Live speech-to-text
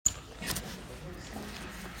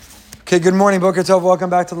Okay, good morning, Boker Tov. Welcome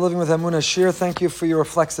back to the Living with Emunah Shir. Thank you for your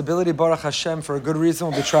flexibility. Baruch Hashem, for a good reason.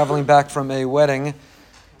 We'll be traveling back from a wedding.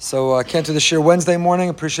 So can't do the Shir Wednesday morning.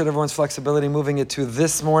 Appreciate everyone's flexibility moving it to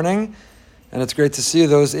this morning. And it's great to see you,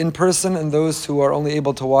 those in person and those who are only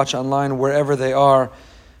able to watch online wherever they are.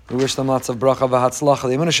 We wish them lots of bracha v'hatzlacha.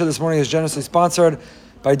 The Emunah Shir this morning is generously sponsored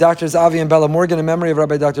by Doctors Avi and Bella Morgan in memory of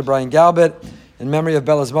Rabbi Dr. Brian Galbit, in memory of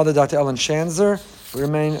Bella's mother, Dr. Ellen Shanzer. We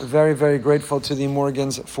remain very, very grateful to the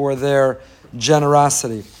Morgans for their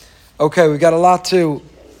generosity. Okay, we've got a lot to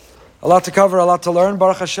cover, a lot to learn.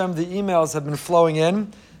 Baruch Hashem, the emails have been flowing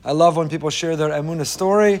in. I love when people share their Emunah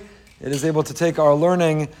story. It is able to take our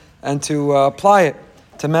learning and to apply it,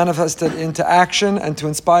 to manifest it into action, and to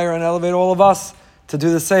inspire and elevate all of us to do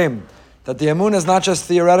the same. That the Emunah is not just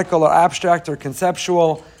theoretical or abstract or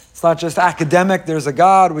conceptual. It's not just academic. There's a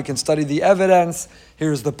God. We can study the evidence.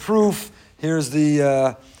 Here's the proof. Here's the,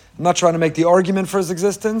 I'm not trying to make the argument for his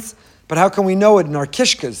existence, but how can we know it in our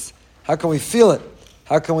kishkas? How can we feel it?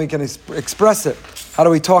 How can we express it? How do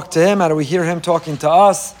we talk to him? How do we hear him talking to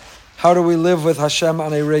us? How do we live with Hashem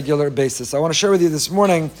on a regular basis? I want to share with you this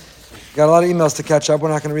morning, got a lot of emails to catch up. We're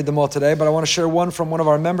not going to read them all today, but I want to share one from one of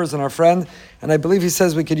our members and our friend, and I believe he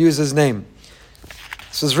says we could use his name.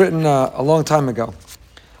 This was written a long time ago.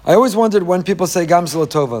 I always wondered when people say Gam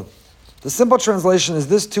Zilatova. The simple translation is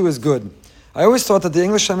this too is good. I always thought that the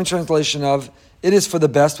English translation of "it is for the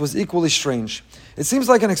best" was equally strange. It seems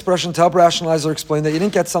like an expression to help rationalize or explain that you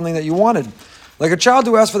didn't get something that you wanted. Like a child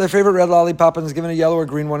who asked for their favorite red lollipop and is given a yellow or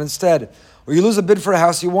green one instead. Or you lose a bid for a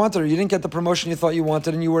house you wanted, or you didn't get the promotion you thought you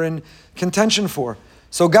wanted and you were in contention for.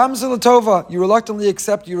 So Gam Zilatova, you reluctantly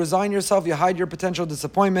accept, you resign yourself, you hide your potential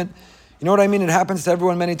disappointment. You know what I mean? It happens to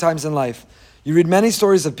everyone many times in life. You read many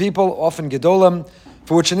stories of people, often Gedolim,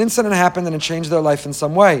 for which an incident happened and it changed their life in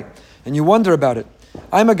some way. And you wonder about it.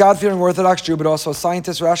 I'm a God-fearing Orthodox Jew, but also a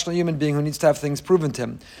scientist, rational human being who needs to have things proven to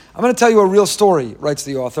him. I'm going to tell you a real story, writes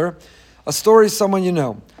the author. A story someone you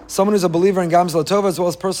know. Someone who's a believer in Gam Zilatova as well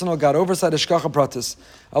as personal God oversight, Eshkacha Pratis.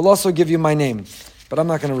 I'll also give you my name, but I'm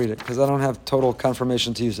not going to read it because I don't have total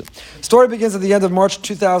confirmation to use it. Story begins at the end of March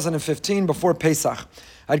 2015, before Pesach.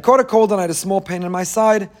 I'd caught a cold and I had a small pain in my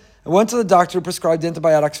side. I went to the doctor who prescribed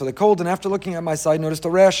antibiotics for the cold, and after looking at my side, noticed a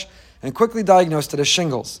rash and quickly diagnosed it as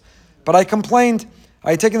shingles. But I complained.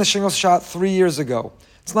 I had taken the shingles shot 3 years ago.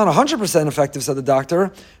 It's not 100% effective, said the doctor.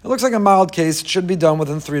 It looks like a mild case. It should be done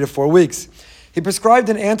within 3 to 4 weeks. He prescribed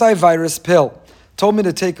an antivirus pill, told me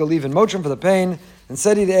to take a leave in Motrin for the pain, and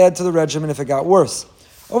said he'd add to the regimen if it got worse.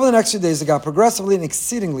 Over the next few days, it got progressively and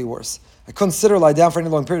exceedingly worse. I couldn't sit or lie down for any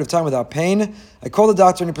long period of time without pain. I called the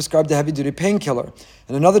doctor and he prescribed a heavy-duty painkiller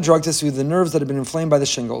and another drug to soothe the nerves that had been inflamed by the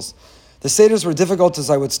shingles. The seders were difficult as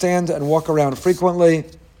I would stand and walk around frequently.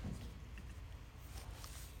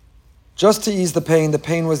 Just to ease the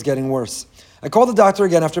pain was getting worse. I called the doctor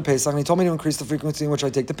again after Pesach and he told me to increase the frequency in which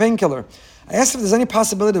I take the painkiller. I asked if there's any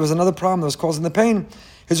possibility there was another problem that was causing the pain.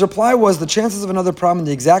 His reply was the chances of another problem in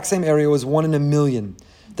the exact same area was 1 in a million.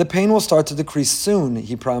 The pain will start to decrease soon,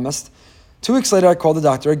 he promised. 2 weeks later, I called the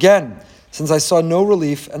doctor again, since I saw no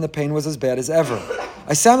relief and the pain was as bad as ever.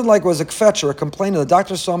 I sounded like I was a kvetch or a complainer. The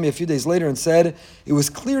doctor saw me a few days later and said it was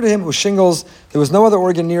clear to him it was shingles. There was no other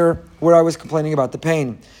organ near where I was complaining about the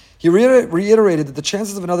pain. He reiterated that the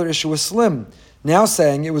chances of another issue was slim, now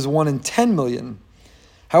saying it was 1 in 10 million.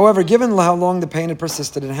 However, given how long the pain had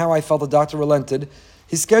persisted and how I felt the doctor relented,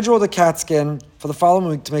 he scheduled a CAT scan for the following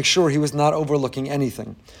week to make sure he was not overlooking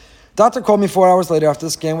anything. Doctor called me 4 hours later after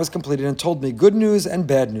the scan was completed and told me good news and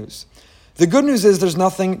bad news. The good news is there's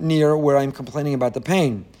nothing near where I'm complaining about the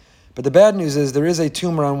pain. But the bad news is there is a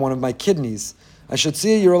tumor on one of my kidneys. I should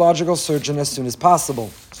see a urological surgeon as soon as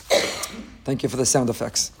possible. Thank you for the sound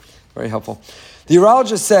effects. Very helpful. The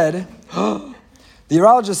urologist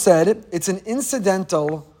said it's an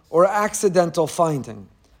incidental or accidental finding,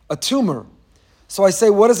 a tumor. So I say,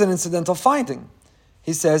 what is an incidental finding?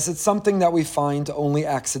 He says it's something that we find only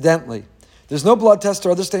accidentally. There's no blood test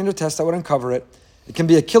or other standard test that would uncover it. It can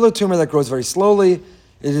be a killer tumor that grows very slowly.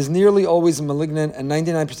 It is nearly always malignant, and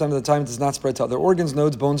 99% of the time it does not spread to other organs,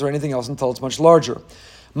 nodes, bones, or anything else until it's much larger.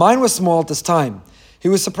 Mine was small at this time. He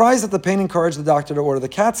was surprised that the pain encouraged the doctor to order the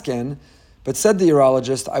CAT scan, but said the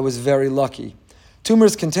urologist, I was very lucky.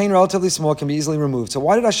 Tumors contain relatively small, can be easily removed. So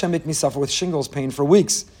why did Hashem make me suffer with shingles pain for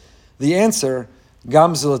weeks? The answer,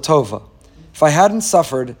 Gam Zilatova. If I hadn't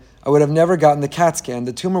suffered, I would have never gotten the CAT scan.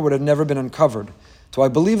 The tumor would have never been uncovered. Do I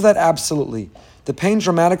believe that? Absolutely. The pain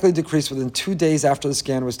dramatically decreased within 2 days after the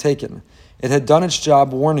scan was taken. It had done its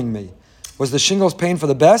job warning me. Was the shingles pain for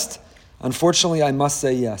the best? Unfortunately, I must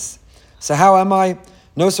say yes. So how am I?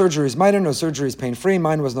 No surgery is minor, no surgery is pain-free.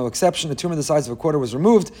 Mine was no exception. A tumor the size of a quarter was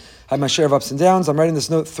removed. I had my share of ups and downs. I'm writing this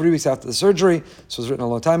note 3 weeks after the surgery. This was written a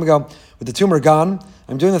long time ago. With the tumor gone,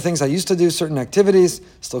 I'm doing the things I used to do. Certain activities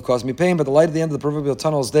still cause me pain, but the light at the end of the proverbial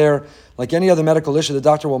tunnel is there. Like any other medical issue, the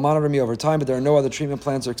doctor will monitor me over time, but there are no other treatment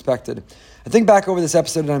plans are expected. I think back over this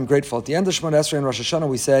episode and I'm grateful. At the end of Shemona Esrei and Rosh Hashanah,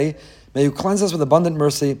 we say, may you cleanse us with abundant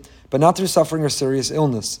mercy, but not through suffering or serious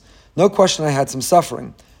illness. No question I had some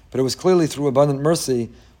suffering, but it was clearly through abundant mercy.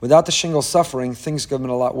 Without the shingles suffering, things could have been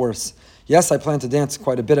a lot worse. Yes, I plan to dance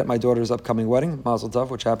quite a bit at my daughter's upcoming wedding, Mazel Tov,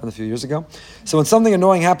 which happened a few years ago. So when something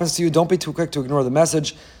annoying happens to you, don't be too quick to ignore the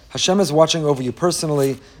message. Hashem is watching over you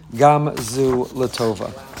personally. Gam zu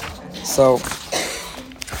latova. So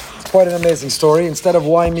it's quite an amazing story. Instead of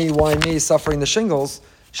why me, suffering the shingles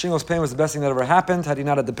pain was the best thing that ever happened. Had he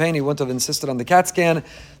not had the pain, he wouldn't have insisted on the CAT scan.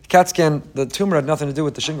 The CAT scan, the tumor had nothing to do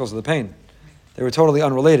with the shingles or the pain. They were totally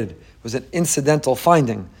unrelated. It was an incidental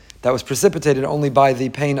finding that was precipitated only by the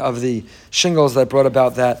pain of the shingles that brought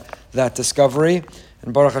about that discovery.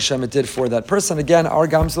 And Baruch Hashem, it did for that person. Again, our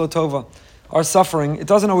Gam zu latova, our suffering, it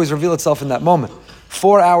doesn't always reveal itself in that moment.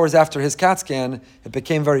 4 hours after his CAT scan, it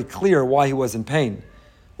became very clear why he was in pain.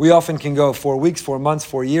 We often can go 4 weeks, 4 months,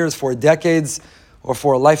 4 years, 4 decades, or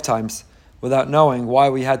 4 lifetimes without knowing why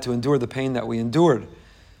we had to endure the pain that we endured.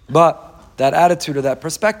 But that attitude or that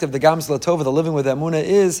perspective, the Gam zu latova, the living with Emunah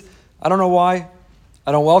is, I don't know why,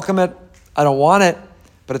 I don't welcome it, I don't want it,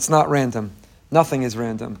 but it's not random. Nothing is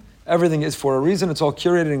random. Everything is for a reason. It's all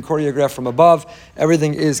curated and choreographed from above.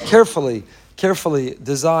 Everything is carefully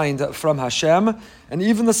designed from Hashem. And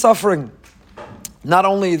even the suffering, not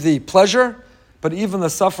only the pleasure, but even the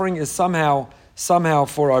suffering is somehow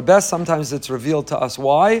for our best. Sometimes it's revealed to us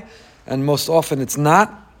why, and most often it's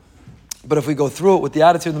not. But if we go through it with the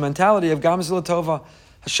attitude and the mentality of Gam zu latova,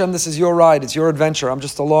 Hashem, this is your ride, it's your adventure, I'm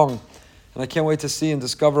just along. And I can't wait to see and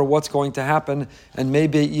discover what's going to happen and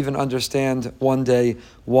maybe even understand one day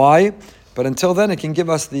why. But until then, it can give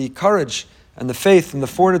us the courage and the faith and the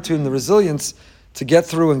fortitude and the resilience to get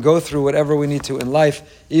through and go through whatever we need to in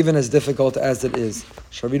life, even as difficult as it is.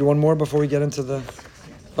 Shall I read one more before we get into the...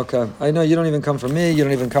 Okay, I know you don't even come for me, you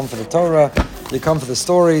don't even come for the Torah, you come for the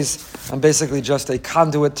stories. I'm basically just a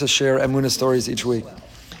conduit to share Emunah stories each week.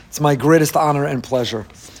 It's my greatest honor and pleasure.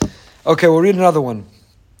 Okay, we'll read another one.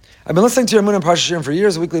 I've been listening to your Emunah and Parsha Shirim for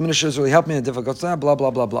years. The weekly Emunah Shirim has really helped me in difficult times, blah,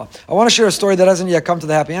 blah, blah, blah. I want to share a story that hasn't yet come to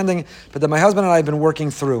the happy ending, but that my husband and I have been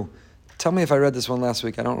working through. Tell me if I read this one last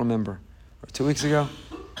week. I don't remember. Or 2 weeks ago?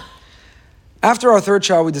 After our third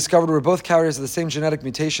child, we discovered we were both carriers of the same genetic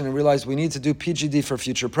mutation and realized we need to do PGD for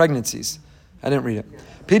future pregnancies. I didn't read it.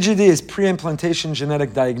 PGD is pre-implantation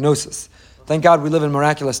genetic diagnosis. Thank God we live in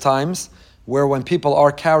miraculous times where when people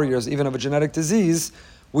are carriers, even of a genetic disease,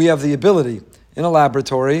 we have the ability in a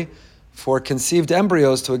laboratory for conceived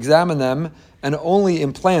embryos to examine them and only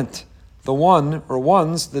implant the one or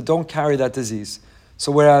ones that don't carry that disease.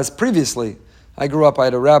 So whereas previously, I had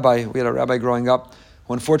a rabbi growing up,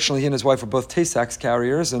 who unfortunately he and his wife were both Tay-Sachs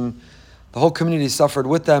carriers, and the whole community suffered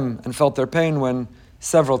with them and felt their pain when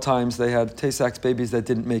several times they had Tay-Sachs babies that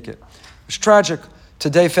didn't make it. It was tragic.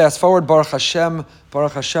 Today, fast forward, Baruch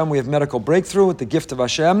Hashem, we have medical breakthrough with the gift of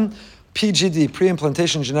Hashem. PGD,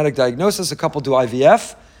 pre-implantation genetic diagnosis. A couple do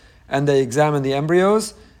IVF, and they examine the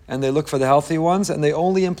embryos, and they look for the healthy ones, and they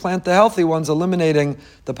only implant the healthy ones, eliminating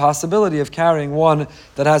the possibility of carrying one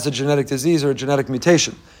that has a genetic disease or a genetic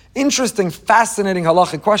mutation. Interesting, fascinating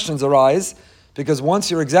halachic questions arise, because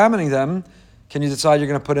once you're examining them, can you decide you're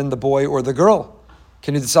going to put in the boy or the girl?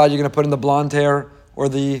 Can you decide you're going to put in the blonde hair or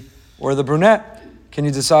the brunette? Can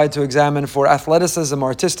you decide to examine for athleticism,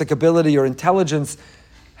 artistic ability, or intelligence?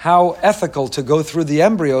 How ethical to go through the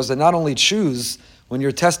embryos and not only choose, when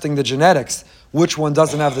you're testing the genetics, which one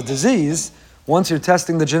doesn't have the disease. Once you're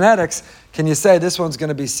testing the genetics, can you say this one's going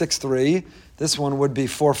to be 6'3", this one would be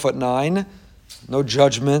 4'9"? No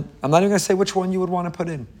judgment. I'm not even going to say which one you would want to put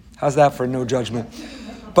in. How's that for no judgment?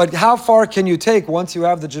 But how far can you take once you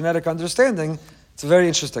have the genetic understanding? It's very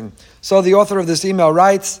interesting. So the author of this email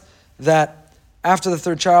writes that after the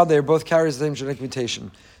third child, they are both carriers of the same genetic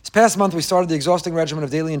mutation. This past month, we started the exhausting regimen of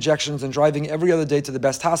daily injections and driving every other day to the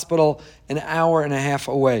best hospital, an hour and a half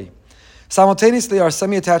away. Simultaneously, our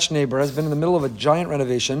semi-attached neighbor has been in the middle of a giant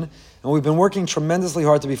renovation, and we've been working tremendously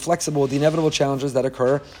hard to be flexible with the inevitable challenges that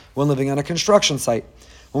occur when living on a construction site.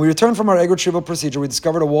 When we returned from our egg retrieval procedure, we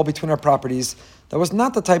discovered a wall between our properties that was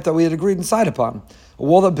not the type that we had agreed and signed upon, a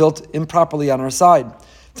wall that built improperly on our side.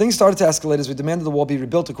 Things started to escalate as we demanded the wall be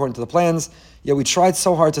rebuilt according to the plans, yet we tried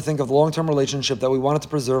so hard to think of the long-term relationship that we wanted to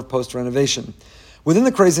preserve post-renovation. Within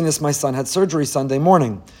the craziness, my son had surgery Sunday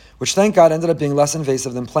morning, which thank God ended up being less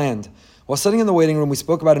invasive than planned. While sitting in the waiting room, we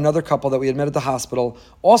spoke about another couple that we had met at the hospital,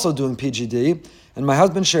 also doing PGD, and my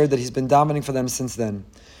husband shared that he's been davening for them since then.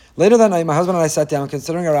 Later that night, my husband and I sat down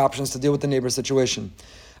considering our options to deal with the neighbor's situation.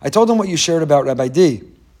 I told him what you shared about Rabbi D.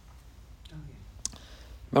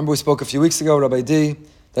 Remember we spoke a few weeks ago, Rabbi D,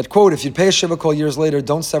 that quote, if you'd pay a shiva call years later,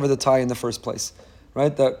 don't sever the tie in the first place.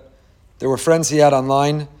 Right? That there were friends he had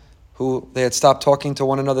online who they had stopped talking to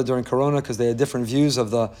one another during Corona because they had different views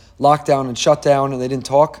of the lockdown and shutdown, and they didn't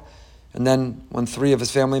talk. And then when 3 of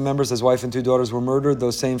his family members, his wife and 2 daughters, were murdered,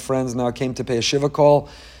 those same friends now came to pay a shiva call.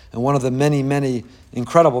 And one of the many, many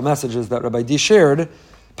incredible messages that Rabbi D shared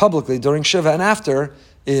publicly during shiva and after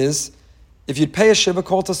is, if you'd pay a shiva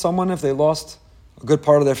call to someone if they lost a good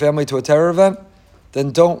part of their family to a terror event,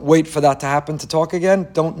 then don't wait for that to happen to talk again.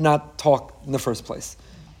 Don't not talk in the first place.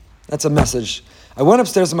 That's a message. I went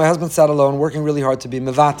upstairs and my husband sat alone, working really hard to be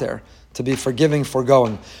mevater, to be forgiving,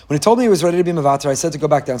 forgoing. When he told me he was ready to be mevater, I said to go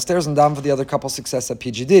back downstairs and daven for the other couple's success at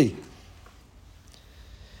PGD.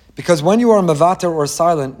 Because when you are mevater or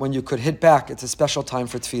silent, when you could hit back, it's a special time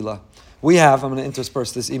for tefillah. I'm going to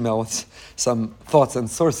intersperse this email with some thoughts and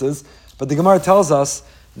sources, but the Gemara tells us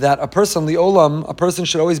that a person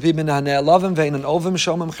should always be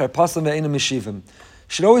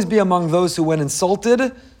should always be among those who, when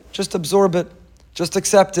insulted, just absorb it, just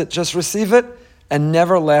accept it, just receive it, and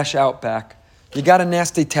never lash out back. You got a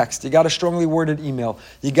nasty text, you got a strongly worded email,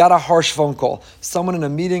 you got a harsh phone call, someone in a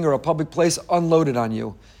meeting or a public place unloaded on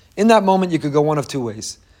you. In that moment, you could go one of 2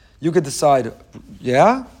 ways. You could decide,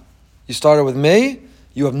 yeah, you started with me,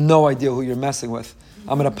 you have no idea who you're messing with.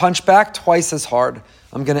 I'm going to punch back twice as hard.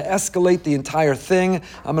 I'm going to escalate the entire thing.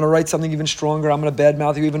 I'm going to write something even stronger. I'm going to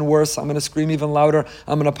badmouth you even worse. I'm going to scream even louder.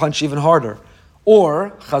 I'm going to punch even harder.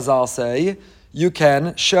 Or, Chazal say, you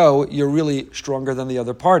can show you're really stronger than the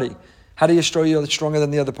other party. How do you show you're stronger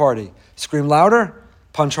than the other party? Scream louder?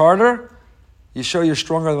 Punch harder? You show you're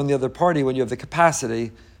stronger than the other party when you have the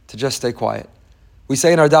capacity to just stay quiet. We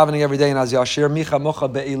say in our davening every day in Az Yashir, Micha Mocha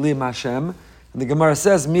Be'ilim Hashem. And the Gemara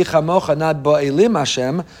says, Micha Mocha, not Be'ilim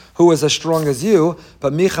Hashem, who is as strong as you,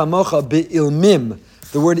 but Micha Mocha Be'ilmim.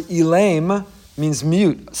 The word Ilaim means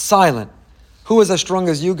mute, silent. Who is as strong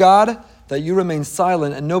as you, God, that you remain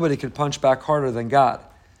silent and nobody could punch back harder than God?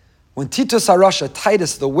 When Titus HaRasha,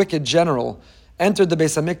 Titus, the wicked general, entered the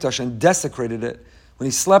Beis HaMikdash and desecrated it, when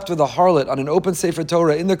he slept with a harlot on an open Sefer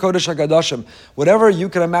Torah in the Kodesh HaKadoshim, whatever you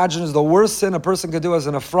can imagine is the worst sin a person could do as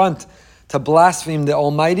an affront to blaspheme the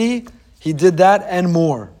Almighty, he did that and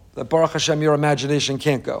more. That Baruch Hashem, your imagination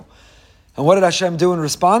can't go. And what did Hashem do in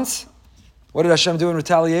response? What did Hashem do in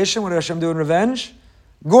retaliation? What did Hashem do in revenge?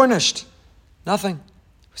 Gornished. Nothing.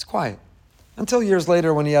 He was quiet. Until years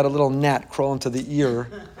later when he had a little gnat crawl into the ear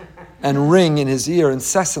and ring in his ear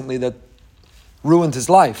incessantly that ruined his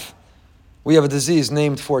life. We have a disease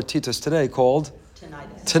named for Titus today called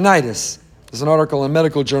tinnitus. There's an article in a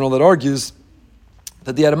medical journal that argues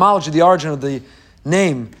that the etymology, the origin of the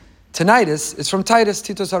name tinnitus is from Titus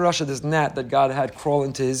HaRasha, this gnat that God had crawl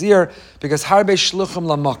into his ear, because harbe shluchim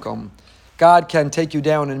lamakom. God can take you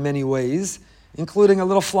down in many ways, including a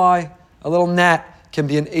little fly, a little gnat can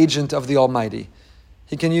be an agent of the Almighty.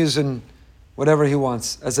 He can use in whatever he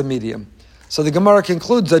wants as a medium. So the Gemara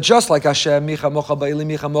concludes that just like Hashem, Micha Mocha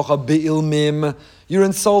Ba'ilim, Micha Mocha Be'ilmim, you're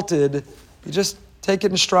insulted, you just take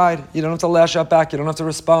it in stride. You don't have to lash out back. You don't have to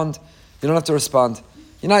respond. You don't have to respond.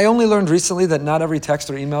 You know, I only learned recently that not every text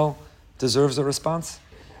or email deserves a response.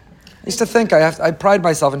 I used to think I pride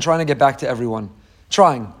myself in trying to get back to everyone.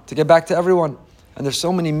 Trying to get back to everyone. And there's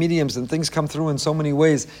so many mediums and things come through in so many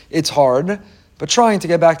ways. It's hard, but trying to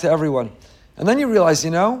get back to everyone. And then you realize,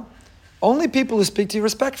 only people who speak to you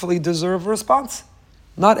respectfully deserve a response.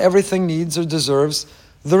 Not everything needs or deserves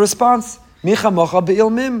the response. Micha mocha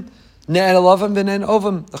be'ilmim, ne'en elavim v'ne'en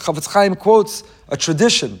ovim. The Chavetz Chaim quotes a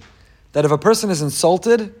tradition that if a person is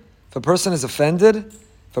insulted, if a person is offended,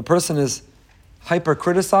 if a person is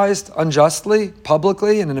hyper-criticized unjustly,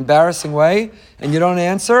 publicly, in an embarrassing way, and you don't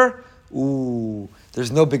answer,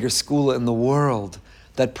 there's no bigger skula in the world.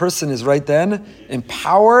 That person is right then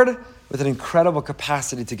empowered with an incredible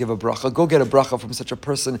capacity to give a bracha. Go get a bracha from such a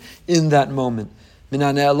person in that moment.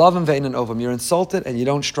 You're insulted and you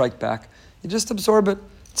don't strike back. You just absorb it.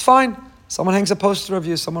 It's fine. Someone hangs a poster of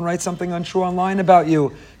you. Someone writes something untrue online about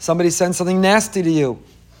you. Somebody sends something nasty to you.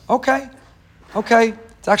 Okay.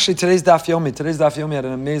 It's actually today's Daf Yomi. Today's Daf Yomi had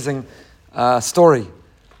an amazing story.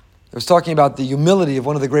 It was talking about the humility of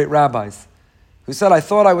one of the great rabbis, who said, I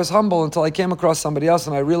thought I was humble until I came across somebody else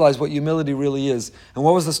and I realized what humility really is. And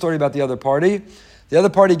what was the story about the other party? The other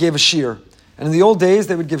party gave a shir. And in the old days,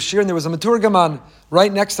 they would give shir, and there was a maturgaman.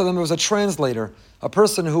 Right next to them, there was a translator, a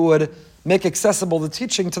person who would make accessible the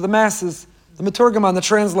teaching to the masses. The maturgaman, the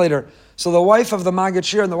translator. So the wife of the magid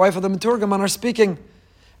shir and the wife of the maturgaman are speaking.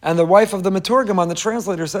 And the wife of the maturgaman, the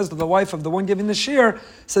translator, says to the wife of the one giving the shir,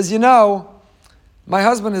 says, my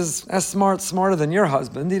husband is as smarter than your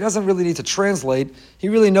husband. He doesn't really need to translate. He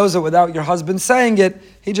really knows it without your husband saying it.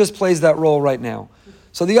 He just plays that role right now.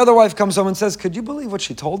 So the other wife comes home and says, could you believe what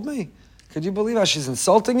she told me? Could you believe how she's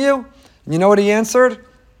insulting you? And you know what he answered?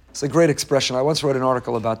 It's a great expression. I once wrote an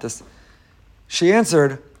article about this. She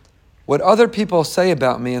answered, what other people say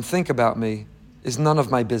about me and think about me is none of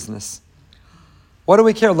my business. What do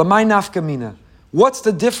we care? Lamai nafka mina. What's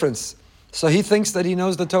the difference? So he thinks that he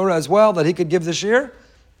knows the Torah as well, that he could give the shir?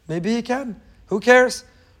 Maybe he can. Who cares?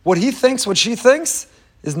 What he thinks, what she thinks,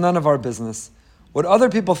 is none of our business. What other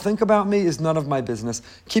people think about me is none of my business.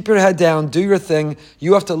 Keep your head down, do your thing.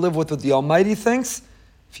 You have to live with what the Almighty thinks.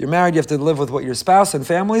 If you're married, you have to live with what your spouse and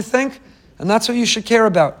family think, and that's what you should care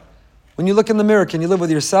about. When you look in the mirror, can you live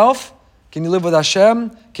with yourself? Can you live with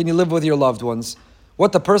Hashem? Can you live with your loved ones?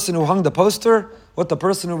 What the person who hung the poster, what the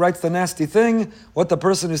person who writes the nasty thing, what the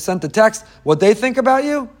person who sent the text, what they think about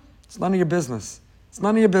you, it's none of your business. It's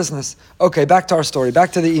none of your business. Okay, back to our story,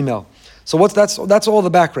 back to the email. So that's all the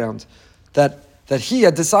background. That he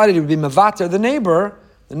had decided he would be mevater the neighbor.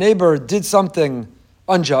 The neighbor did something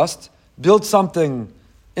unjust, built something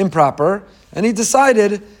improper, and he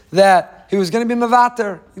decided that he was going to be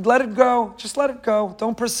mevater. He'd let it go. Just let it go.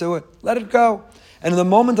 Don't pursue it. Let it go. And the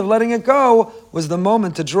moment of letting it go was the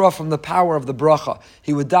moment to draw from the power of the bracha.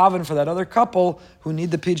 He would daven for that other couple who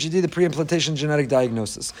need the PGD, the pre-implantation genetic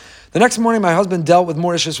diagnosis. The next morning, my husband dealt with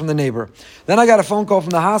more issues from the neighbor. Then I got a phone call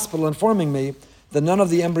from the hospital informing me that none of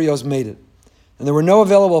the embryos made it. And there were no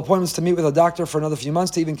available appointments to meet with a doctor for another few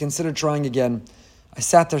months to even consider trying again. I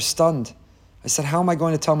sat there stunned. I said, how am I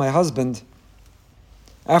going to tell my husband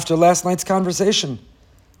after last night's conversation?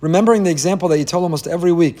 Remembering the example that you tell almost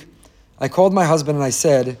every week, I called my husband and I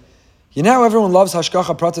said, you know how everyone loves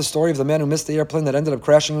Hashgacha Prata's story of the man who missed the airplane that ended up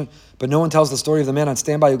crashing, but no one tells the story of the man on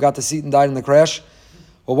standby who got the seat and died in the crash?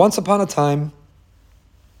 Well, once upon a time,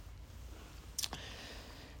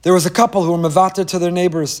 there was a couple who were mevater to their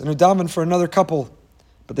neighbors and who davened for another couple,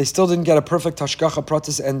 but they still didn't get a perfect Hashgacha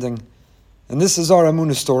Pratis ending. And this is our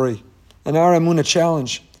Emunah story, and our Emunah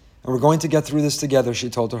challenge. And we're going to get through this together,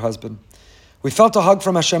 she told her husband. We felt a hug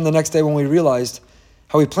from Hashem the next day when we realized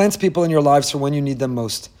how He plants people in your lives for when you need them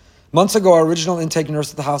most. Months ago, our original intake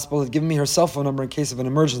nurse at the hospital had given me her cell phone number in case of an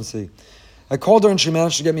emergency. I called her and she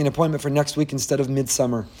managed to get me an appointment for next week instead of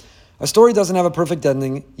midsummer. Our story doesn't have a perfect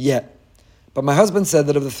ending yet. But my husband said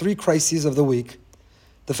that of the 3 crises of the week,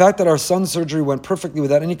 the fact that our son's surgery went perfectly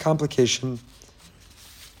without any complication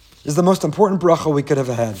is the most important bracha we could have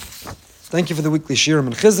had. Thank you for the weekly shirim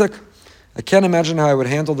and chizuk. I can't imagine how I would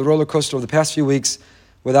handle the roller coaster of the past few weeks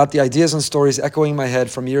without the ideas and stories echoing in my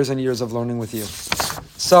head from years and years of learning with you.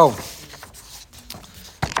 So,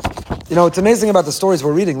 what's amazing about the stories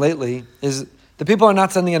we're reading lately is the people are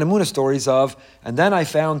not sending in Emunah stories of, and then I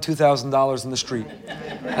found $2,000 in the street.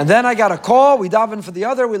 And then I got a call, we davened for the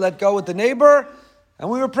other, we let go with the neighbor, and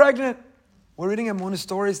we were pregnant. We're reading Emunah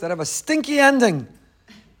stories that have a stinky ending,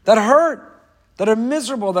 that hurt, that are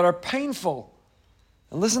miserable, that are painful.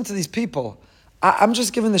 And listen to these people. I'm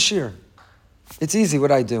just giving the shir. It's easy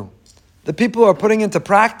what I do. The people who are putting into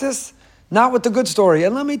practice, not with the good story.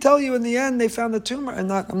 And let me tell you, in the end, they found the tumor.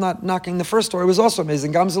 And I'm not knocking the first story. It was also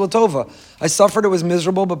amazing. Gamzela Tova. I suffered, it was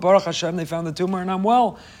miserable, but Baruch Hashem, they found the tumor and I'm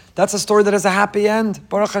well. That's a story that has a happy end.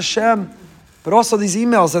 Baruch Hashem. But also these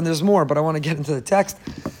emails, and there's more, but I want to get into the text.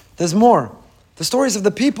 There's more. The stories of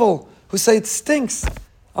the people who say it stinks.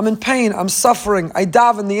 I'm in pain, I'm suffering, I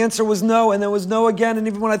daven, the answer was no, and there was no again, and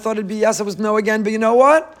even when I thought it'd be yes, it was no again, but you know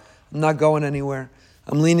what? I'm not going anywhere.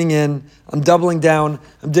 I'm leaning in, I'm doubling down,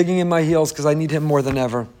 I'm digging in my heels because I need Him more than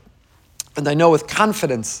ever. And I know with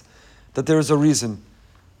confidence that there is a reason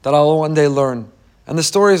that I'll one day learn. And the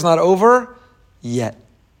story is not over yet.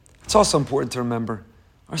 It's also important to remember,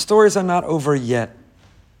 our stories are not over yet.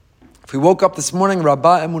 If we woke up this morning,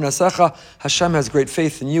 Rabbah Emunasecha, Hashem has great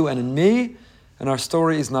faith in you and in me, and our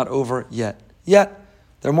story is not over yet. Yet.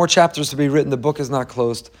 There are more chapters to be written. The book is not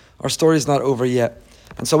closed. Our story is not over yet.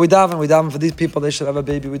 And so we daven for these people, they should have a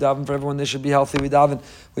baby. We daven for everyone, they should be healthy. We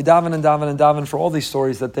daven for all these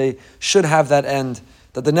stories that they should have that end.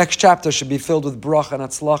 That the next chapter should be filled with bracha and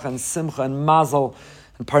atzlacha and simcha and mazel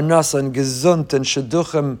and parnasa and gezunt and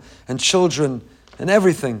shidduchim and children and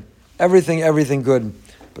everything good.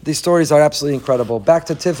 But these stories are absolutely incredible. Back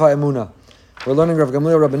to Tivha Emunah. We're learning Rav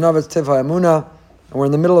Gamliel Rabbi Navet's Tivha Emunah, and we're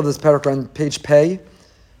in the middle of this paragraph on page Pei.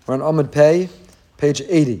 We're on Amud Pei, page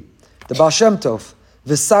 80. The Baal Shem Tov.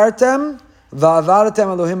 V'sartem va'avadatem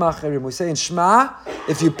Elohim acherim. We say in Shema,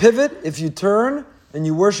 if you pivot, if you turn, and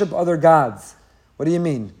you worship other gods. What do you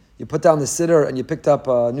mean? You put down the siddur and you picked up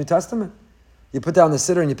a New Testament? You put down the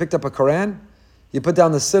siddur and you picked up a Quran? You put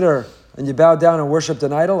down the siddur and you bowed down and worshipped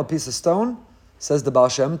an idol, a piece of stone? Says the Baal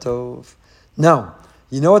Shem Tov. No.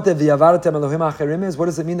 You know what the v'avadatem Elohim acherim is? What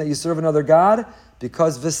does it mean that you serve another God?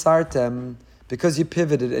 Because v'sartem, because you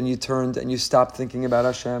pivoted and you turned and you stopped thinking about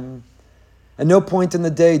Hashem. At no point in the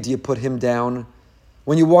day do you put Him down.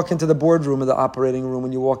 When you walk into the boardroom or the operating room,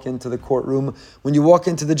 when you walk into the courtroom, when you walk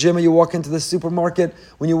into the gym or you walk into the supermarket,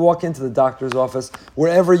 when you walk into the doctor's office,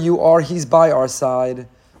 wherever you are, He's by our side.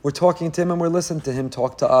 We're talking to Him and we're listening to Him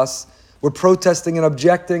talk to us. We're protesting and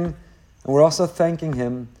objecting, and we're also thanking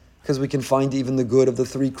Him because we can find even the good of the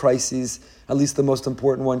three crises. At least the most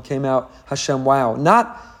important one came out. Hashem, wow.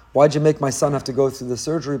 Not, why'd you make my son have to go through the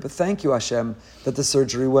surgery? But thank you, Hashem, that the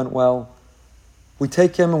surgery went well. We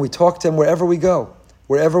take Him and we talk to Him wherever we go,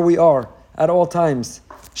 wherever we are, at all times.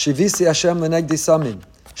 Shivisi Hashem lenegdi samim.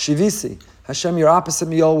 Shivisi. Hashem, you're opposite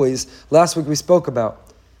me always. Last week we spoke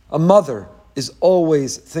about a mother is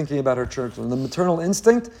always thinking about her children. The maternal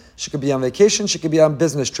instinct, she could be on vacation, she could be on a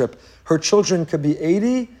business trip. Her children could be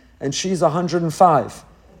 80 and she's 105.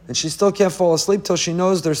 And she still can't fall asleep till she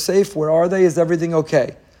knows they're safe. Where are they? Is everything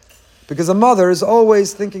okay? Because a mother is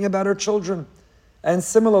always thinking about her children. And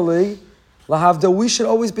similarly, lahavda, we should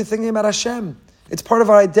always be thinking about Hashem. It's part of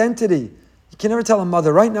our identity. You can never tell a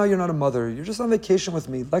mother, right now you're not a mother. You're just on vacation with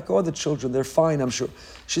me. Let go of the children. They're fine, I'm sure.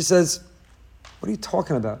 She says, what are you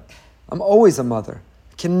talking about? I'm always a mother.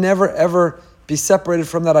 I can never, ever be separated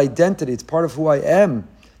from that identity. It's part of who I am.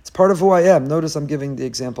 It's part of who I am. Notice I'm giving the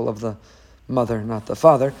example of the mother, not the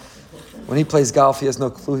father. When he plays golf, he has no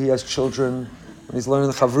clue he has children. When he's learning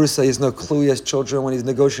the chavrusa, he has no clue he has children. When he's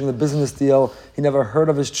negotiating the business deal, he never heard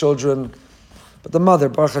of his children. But the mother,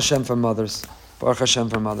 Baruch Hashem for mothers. Baruch Hashem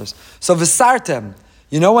for mothers. So v'sartem,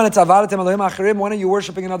 you know when it's avadatem Elohim acherim, when are you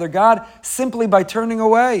worshiping another God? Simply by turning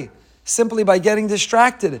away. Simply by getting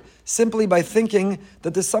distracted. Simply by thinking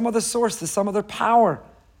that there's some other source, there's some other power.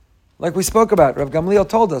 Like we spoke about, Rav Gamliel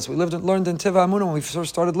told us, we learned in Tiva Emunah when we first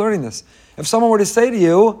started learning this. If someone were to say to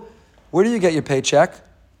you, where do you get your paycheck?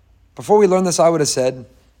 Before we learned this, I would have said,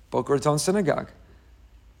 Boca Raton Synagogue.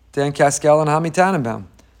 Dan Kaskel and Hami Tannenbaum.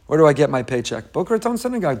 Where do I get my paycheck? Boca Raton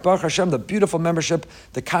Synagogue. Baruch Hashem, the beautiful membership,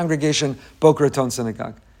 the congregation, Boca Raton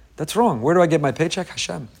Synagogue. That's wrong. Where do I get my paycheck?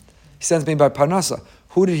 Hashem. He sends me by Parnasa.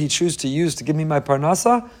 Who did He choose to use to give me my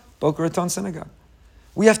Parnasa? Boca Raton Synagogue.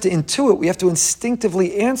 We have to intuit, we have to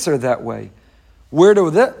instinctively answer that way. Where do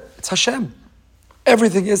that? It's Hashem.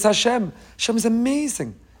 Everything is Hashem. Hashem is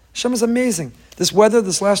amazing. Hashem is amazing. This weather,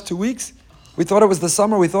 this last 2 weeks, we thought it was the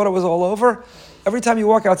summer, we thought it was all over. Every time you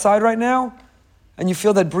walk outside right now, and you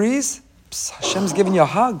feel that breeze, Hashem's giving you a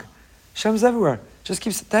hug. Hashem's everywhere. Just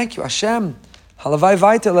keep saying, thank you, Hashem. Halavai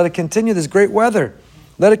vaita, let it continue, this great weather.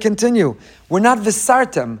 Let it continue. We're not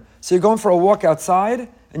visartem. So you're going for a walk outside,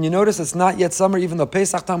 and you notice it's not yet summer, even though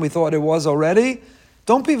Pesach time we thought it was already.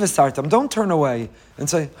 Don't be visartem. Don't turn away and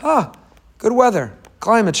say, good weather,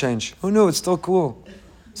 climate change. Who knew? It's still cool.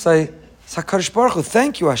 Say, HaKadosh Baruch Hu,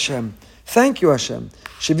 thank you, Hashem. Thank you, Hashem.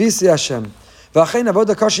 Shivisi Hashem. The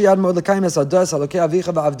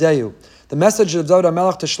message of David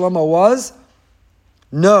HaMelech to Shlomo was,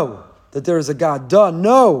 know that there is a God.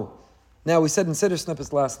 No. Now, we said in Siddur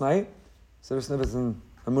Snippets last night, Siddur Snippets and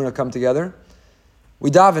Emunah come together. We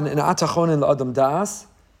daven in Atachon in L'Adam Da'as,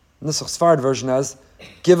 Nusach Sfard version as,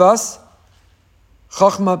 give us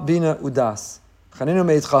Chachma Bina Udas. Chanenu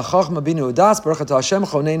Meitcha Chachma Bina Udas, Baruch Atah Hashem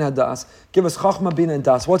Chonein HaDa'as. Give us Chachma Bina and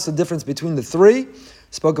Das. What's the difference between the three?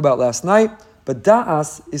 Spoke about last night. But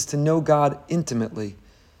Da'as is to know God intimately.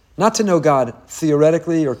 Not to know God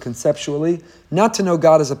theoretically or conceptually. Not to know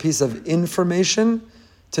God as a piece of information.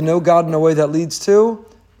 To know God in a way that leads to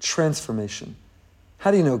transformation.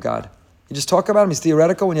 How do you know God? You just talk about Him. He's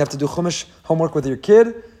theoretical when you have to do Chumash homework with your kid.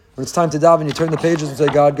 When it's time to daven, you turn the pages and say,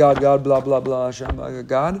 God, God, God, blah, blah, blah, Hashem,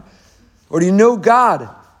 God. Or do you know God?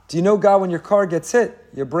 Do you know God when your car gets hit?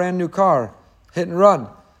 Your brand new car, hit and run.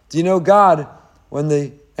 Do you know God when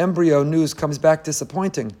the embryo news comes back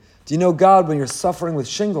disappointing? Do you know God when you're suffering with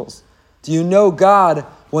shingles? Do you know God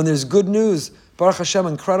when there's good news? Baruch Hashem,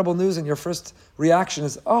 incredible news, and your first reaction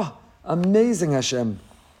is, amazing Hashem.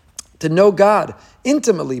 To know God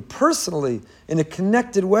intimately, personally, in a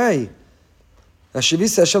connected way. The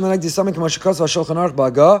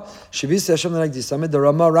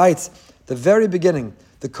Rama writes, the very beginning,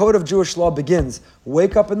 the code of Jewish law begins,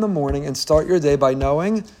 wake up in the morning and start your day by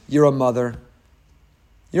knowing you're a mother.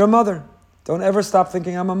 You're a mother. Don't ever stop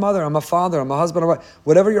thinking, I'm a mother, I'm a father, I'm a husband, I'm a wife.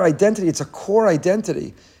 Whatever your identity, it's a core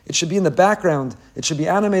identity. It should be in the background. It should be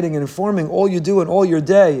animating and informing all you do and all your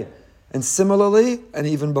day. And similarly, and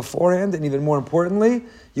even beforehand, and even more importantly,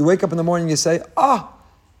 you wake up in the morning and you say,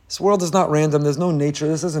 this world is not random, there's no nature,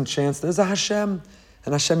 this isn't chance, there's a Hashem.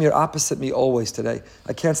 And Hashem, you're opposite me always today.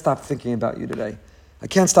 I can't stop thinking about you today. I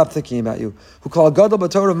can't stop thinking about you. That's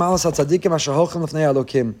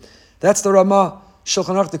the Ramah.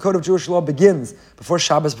 Shulchan Aruch, the code of Jewish law, begins before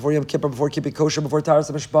Shabbos, before Yom Kippur, before keeping kosher, before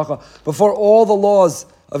Taharas HaMishpacha, before all the laws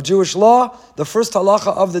of Jewish law, the first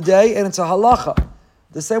halacha of the day, and it's a halacha.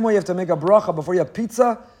 The same way you have to make a bracha before you have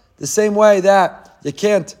pizza, the same way that you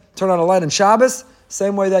can't turn on a light on Shabbos,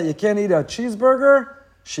 same way that you can't eat a cheeseburger,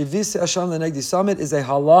 Shivisi Hashem L'Negdi Summit is a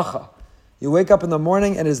halacha. You wake up in the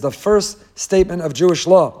morning and it is the first statement of Jewish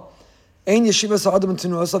law. Ein yeshiva sa'adam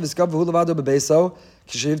t'nuosav iskav v'hu levado bebeso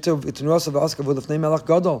k'sheyivto t'nuosav v'askav v'hu lefnei melech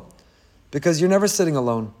gadol. Because you're never sitting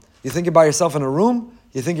alone. You think you're by yourself in a room.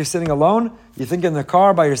 You think you're sitting alone. You think in the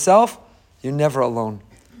car by yourself. You're never alone.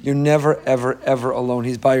 You're never, ever, ever alone.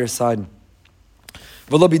 He's by your side.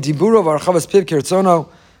 V'lo b'diburo v'archavas piv kirtzono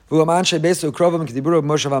v'hu amanshei beso ukrovam k'diburo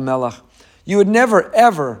v'moshe v'melech. You would never,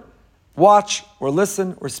 ever watch or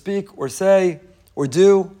listen or speak or say or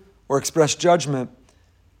do or express judgment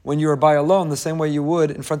when you are by alone the same way you would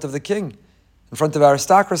in front of the king, in front of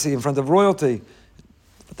aristocracy, in front of royalty,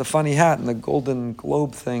 with the funny hat and the golden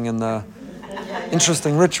globe thing and the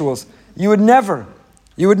interesting rituals. You would never.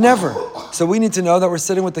 So we need to know that we're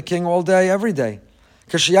sitting with the king all day, every day.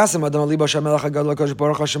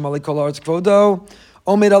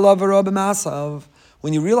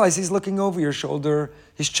 When you realize he's looking over your shoulder,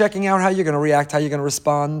 he's checking out how you're going to react, how you're going to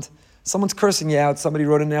respond. Someone's cursing you out, somebody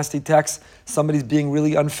wrote a nasty text, somebody's being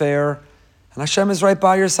really unfair, and Hashem is right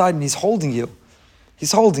by your side and he's holding you.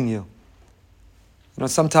 He's holding you. You know,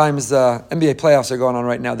 sometimes NBA playoffs are going on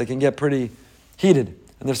right now. They can get pretty heated,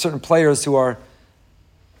 and there's certain players who are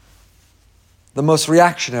the most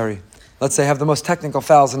reactionary, let's say have the most technical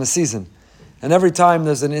fouls in a season. And every time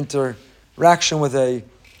there's an interaction with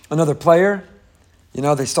another player, you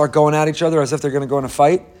know, they start going at each other as if they're going to go in a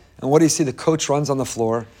fight. And what do you see? The coach runs on the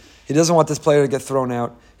floor. He doesn't want this player to get thrown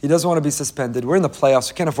out. He doesn't want to be suspended. We're in the playoffs.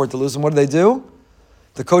 We can't afford to lose him. What do?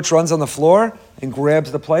 The coach runs on the floor and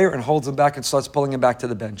grabs the player and holds him back and starts pulling him back to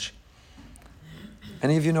the bench.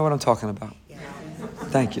 Any of you know what I'm talking about? Yeah.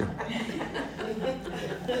 Thank you.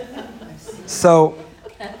 So,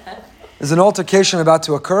 there's an altercation about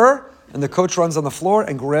to occur, and the coach runs on the floor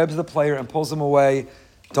and grabs the player and pulls him away.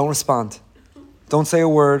 Don't respond. Don't say a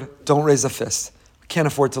word. Don't raise a fist. We can't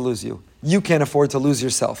afford to lose you. You can't afford to lose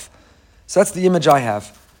yourself. So that's the image I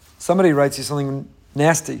have. Somebody writes you something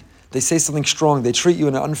nasty. They say something strong. They treat you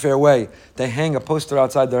in an unfair way. They hang a poster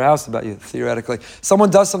outside their house about you, theoretically. Someone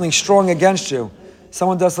does something strong against you.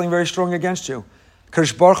 Someone does something very strong against you.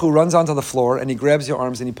 Kadosh Baruch Hu runs onto the floor and he grabs your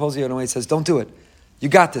arms and he pulls you away and says, don't do it. You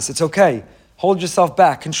got this. It's okay. Hold yourself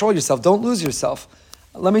back. Control yourself. Don't lose yourself.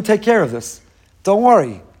 Let me take care of this. Don't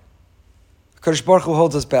worry. Kadosh Baruch Hu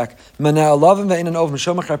holds us back.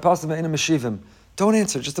 Don't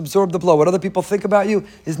answer. Just absorb the blow. What other people think about you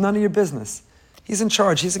is none of your business. He's in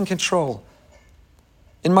charge. He's in control.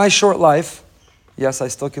 In my short life, yes, I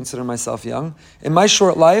still consider myself young. In my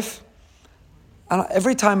short life,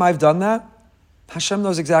 every time I've done that, Hashem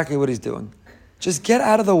knows exactly what he's doing. Just get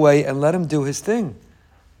out of the way and let him do his thing.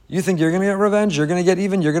 You think you're going to get revenge, you're going to get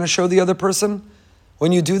even, you're going to show the other person.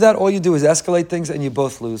 When you do that, all you do is escalate things and you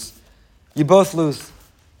both lose. You both lose.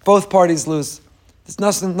 Both parties lose.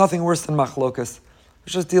 There's nothing worse than machlokas. I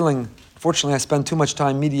was just dealing, fortunately I spend too much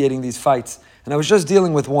time mediating these fights, and I was just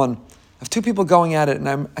dealing with one of two people going at it,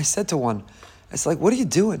 and I said to one, I was like, what are you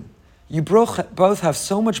doing? You both have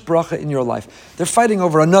so much bracha in your life. They're fighting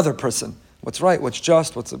over another person. What's right, what's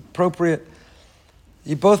just, what's appropriate.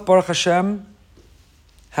 You both, Baruch Hashem,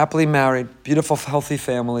 happily married, beautiful, healthy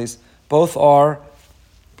families. Both are,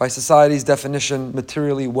 by society's definition,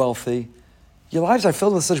 materially wealthy. Your lives are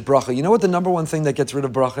filled with such bracha. You know what the number one thing that gets rid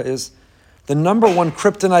of bracha is? The number one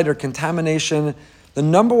kryptonite or contamination, the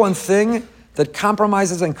number one thing that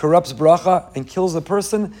compromises and corrupts bracha and kills the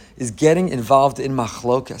person is getting involved in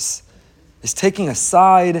machlokas. Is taking a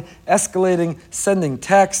side, escalating, sending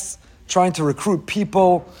texts, trying to recruit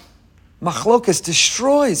people. Machlokas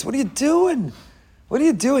destroys. What are you doing? What are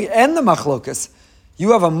you doing? End the machlokas.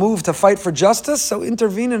 You have a move to fight for justice, so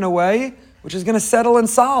intervene in a way which is going to settle and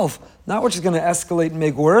solve, not which is going to escalate and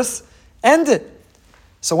make worse. End it.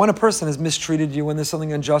 So when a person has mistreated you, when there's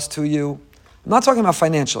something unjust to you, I'm not talking about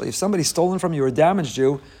financially. If somebody's stolen from you or damaged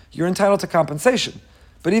you, you're entitled to compensation.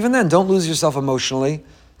 But even then, don't lose yourself emotionally.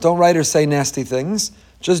 Don't write or say nasty things.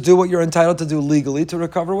 Just do what you're entitled to do legally to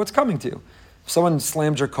recover what's coming to you. If someone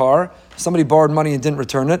slammed your car, somebody borrowed money and didn't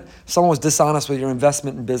return it, someone was dishonest with your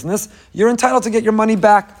investment in business, you're entitled to get your money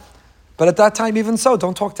back. But at that time, even so,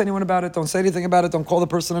 don't talk to anyone about it, don't say anything about it, don't call the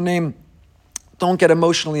person a name, don't get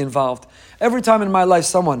emotionally involved. Every time in my life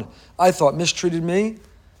someone I thought mistreated me,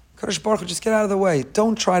 Kadosh Baruch Hu, just get out of the way.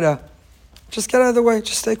 Don't try to, just get out of the way,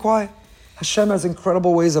 just stay quiet. Hashem has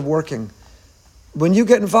incredible ways of working. When you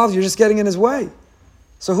get involved, you're just getting in His way.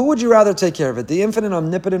 So who would you rather take care of it? The infinite,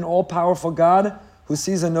 omnipotent, all-powerful God who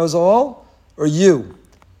sees and knows all? Or you?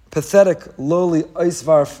 Pathetic, lowly,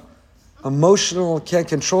 eisvarf, emotional, can't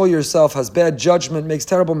control yourself, has bad judgment, makes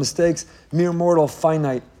terrible mistakes, mere mortal,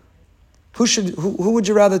 finite. Who would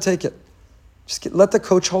you rather take it? Let the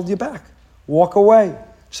coach hold you back. Walk away.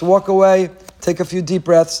 Just walk away, take a few deep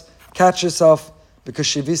breaths, catch yourself, because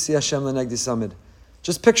Shivisi Hashem lenegdi samid.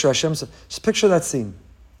 Just picture Hashem, just picture that scene.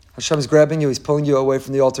 Hashem is grabbing you, He's pulling you away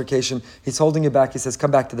from the altercation, He's holding you back, He says,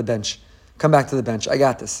 come back to the bench. Come back to the bench. I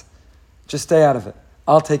got this. Just stay out of it.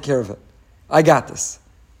 I'll take care of it. I got this.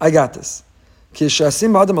 I got this. When a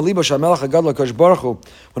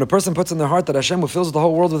person puts in their heart that Hashem who fills the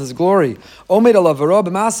whole world with His glory.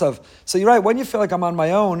 So you're right, when you feel like I'm on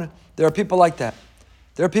my own, there are people like that.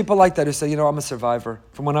 There are people like that who say, I'm a survivor.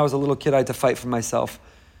 From when I was a little kid, I had to fight for myself.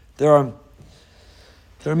 There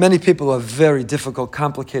are many people who have very difficult,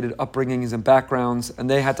 complicated upbringings and backgrounds, and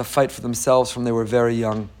they had to fight for themselves from they were very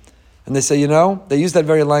young. And they say, they use that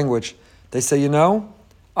very language. They say,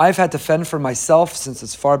 I've had to fend for myself since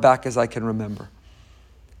as far back as I can remember.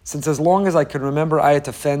 Since as long as I can remember, I had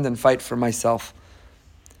to fend and fight for myself.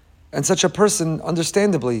 And such a person,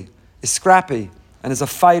 understandably, is scrappy and is a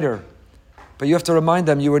fighter. But you have to remind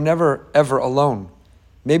them you were never, ever alone.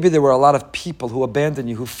 Maybe there were a lot of people who abandoned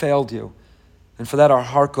you, who failed you. And for that our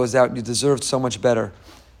heart goes out and you deserved so much better.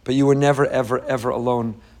 But you were never, ever, ever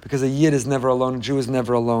alone. Because a Yid is never alone, a Jew is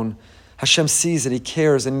never alone. Hashem sees it, He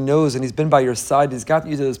cares, and He knows, and He's been by your side. He's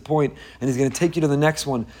gotten you to this point, and He's going to take you to the next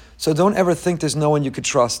one. So don't ever think there's no one you could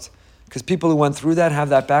trust. Because people who went through that, have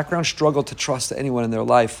that background, struggle to trust anyone in their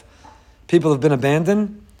life. People who have been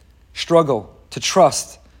abandoned struggle to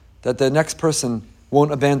trust that the next person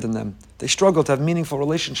won't abandon them. They struggle to have meaningful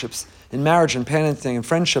relationships in marriage and parenting and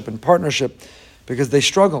friendship and partnership because they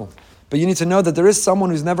struggle. But you need to know that there is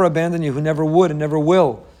someone who's never abandoned you, who never would and never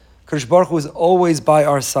will. Kadosh Baruch Hu is always by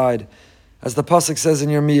our side. As the pasuk says in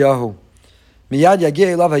Yirmiyahu, Miyad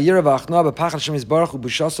yagi'eh elav ha'yira v'achnoah b'pachad Hashem yisbarach hu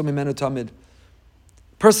b'shaso mimenu tamid.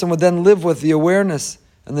 Person would then live with the awareness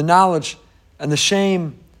and the knowledge and the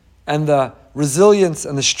shame and the resilience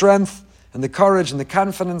and the strength and the courage and the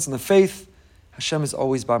confidence and the faith. Hashem is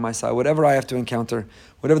always by my side. Whatever I have to encounter,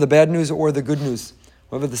 whatever the bad news or the good news,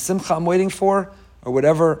 whatever the simcha I'm waiting for, or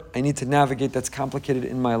whatever I need to navigate that's complicated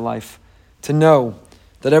in my life, to know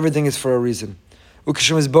that everything is for a reason.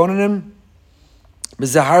 Ukashim is bonanim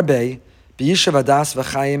b'zaharbe b'yishav adas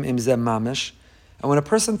v'chayim im zeh mamish. And when a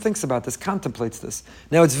person thinks about this, contemplates this,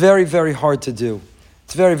 now it's very, very hard to do.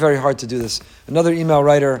 It's very, very hard to do this. Another email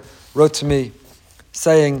writer wrote to me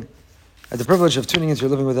saying, I had the privilege of tuning into your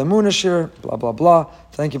Living with Emunah shir, blah, blah, blah.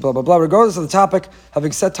 Thank you, blah, blah, blah. Regardless of the topic,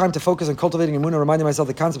 having set time to focus on cultivating Emunah, reminding myself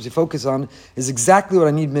the concepts you focus on is exactly what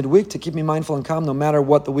I need midweek to keep me mindful and calm no matter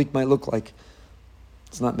what the week might look like.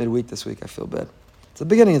 It's not midweek this week, I feel bad. It's the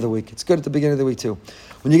beginning of the week. It's good at the beginning of the week too.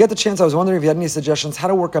 When you get the chance, I was wondering if you had any suggestions how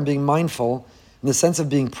to work on being mindful in the sense of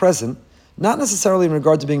being present, not necessarily in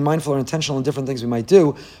regard to being mindful or intentional in different things we might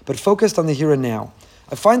do, but focused on the here and now.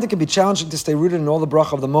 I find it can be challenging to stay rooted in all the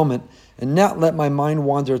bracha of the moment and not let my mind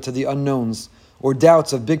wander to the unknowns or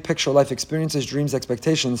doubts of big picture life experiences, dreams,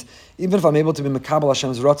 expectations, even if I'm able to be mekabel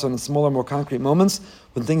Hashem's ratzon in smaller, more concrete moments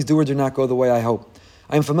when things do or do not go the way I hope.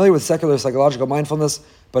 I am familiar with secular psychological mindfulness,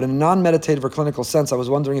 but in a non-meditative or clinical sense, I was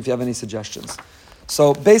wondering if you have any suggestions.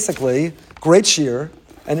 So basically, great shir,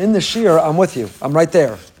 and in the shir, I'm with you. I'm right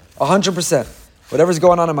there, 100%. Whatever's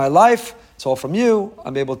going on in my life, it's all from you.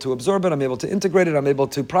 I'm able to absorb it. I'm able to integrate it. I'm able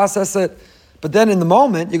to process it. But then in the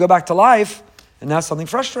moment, you go back to life, and now something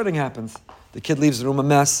frustrating happens. The kid leaves the room a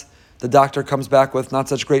mess. The doctor comes back with not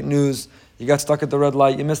such great news. You got stuck at the red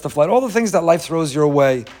light. You missed the flight. All the things that life throws your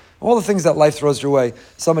way. All the things that life throws your way.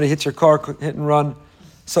 Somebody hits your car, hit and run.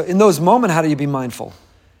 So in those moments, how do you be mindful?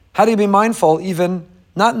 How do you be mindful even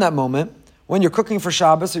not in that moment, when you're cooking for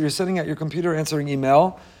Shabbos or you're sitting at your computer answering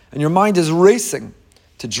email, and your mind is racing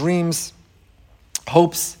to dreams,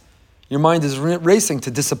 hopes, your mind is racing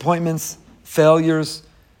to disappointments, failures.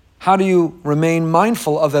 How do you remain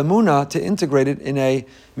mindful of Emunah to integrate it in a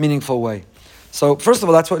meaningful way? So first of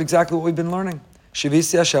all, that's exactly what we've been learning.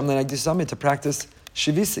 Shivisi Hashem lenegdi samid, to practice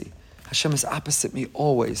Shivisi. Hashem is opposite me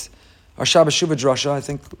always. our Shabbos Shuvah Drasha, I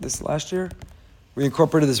think this last year, we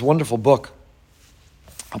incorporated this wonderful book.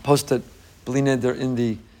 I'll post it, Belina, in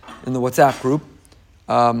the WhatsApp group.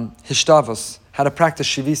 Hishtavos, how to practice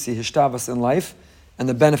Shivisi, Hishtavos in life, and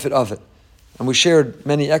the benefit of it. And we shared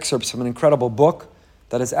many excerpts from an incredible book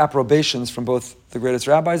that has approbations from both the greatest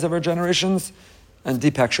rabbis of our generations and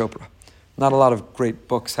Deepak Chopra. Not a lot of great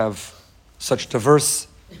books have such diverse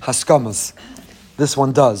haskamas. This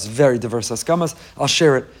one does, very diverse haskamas. I'll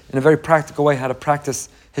share it in a very practical way, how to practice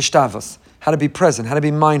hishtavos, how to be present, how to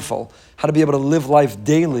be mindful, how to be able to live life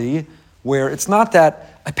daily where it's not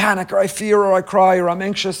that I panic or I fear or I cry or I'm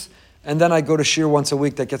anxious and then I go to shir once a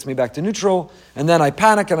week that gets me back to neutral, and then I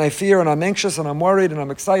panic and I fear and I'm anxious and I'm worried and I'm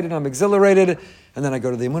excited and I'm exhilarated, and then I go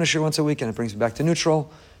to the Emunah shir once a week and it brings me back to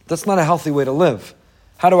neutral. That's not a healthy way to live.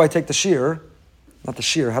 How do I take the shir, not the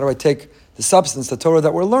shir, how do I take the substance, the Torah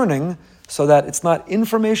that we're learning, so that it's not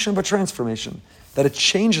information but transformation, that it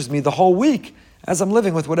changes me the whole week as I'm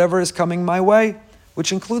living with whatever is coming my way,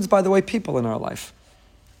 which includes, by the way, people in our life.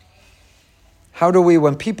 How do we,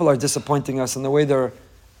 when people are disappointing us in the way they're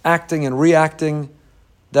acting and reacting,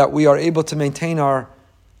 that we are able to maintain our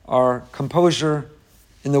composure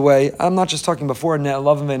in the way, I'm not just talking before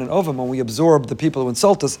Lovin Vein and Ovim, when we absorb the people who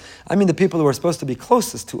insult us, I mean the people who are supposed to be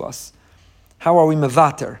closest to us. How are we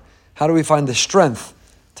mevater? How do we find the strength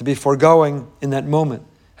to be foregoing in that moment?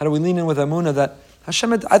 How do we lean in with Emunah that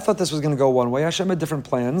Hashem I thought this was going to go one way, Hashem had different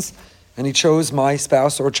plans, and He chose my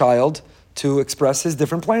spouse or child to express His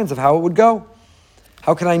different plans of how it would go.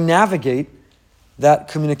 How can I navigate that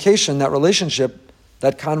communication, that relationship,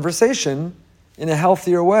 that conversation in a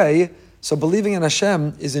healthier way? So believing in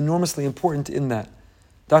Hashem is enormously important in that.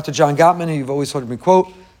 Dr. John Gottman, who you've always heard me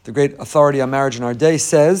quote, the great authority on marriage in our day,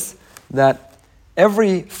 says that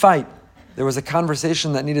every fight, there was a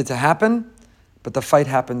conversation that needed to happen, but the fight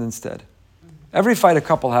happened instead. Every fight a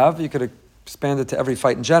couple have, you could expand it to every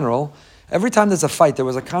fight in general. Every time there's a fight, there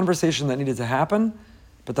was a conversation that needed to happen,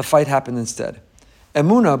 but the fight happened instead.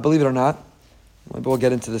 Emunah, believe it or not, maybe we'll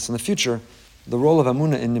get into this in the future, the role of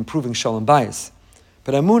Emunah in improving Shalom Bayis.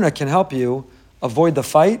 But Emunah can help you avoid the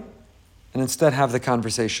fight and instead have the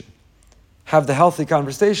conversation. Have the healthy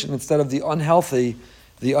conversation instead of the unhealthy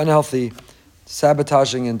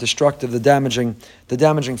sabotaging and destructive, the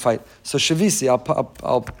damaging fight. So Shivisi,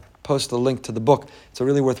 I'll post a link to the book. It's a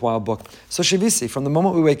really worthwhile book. So Shivisi, from the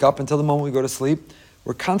moment we wake up until the moment we go to sleep,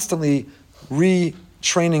 we're constantly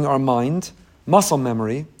retraining our mind, muscle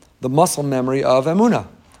memory, the muscle memory of Emunah.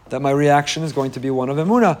 That my reaction is going to be one of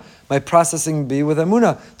Emunah. My processing be with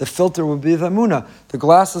Emunah. The filter will be with Emunah. The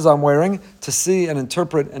glasses I'm wearing to see and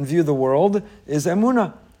interpret and view the world is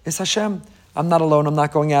Emunah. It's Hashem. I'm not alone. I'm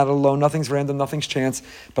not going out alone. Nothing's random. Nothing's chance.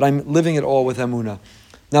 But I'm living it all with Emunah.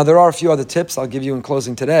 Now, there are a few other tips I'll give you in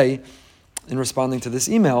closing today in responding to this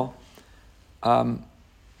email. One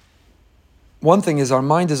thing is our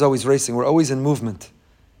mind is always racing. We're always in movement.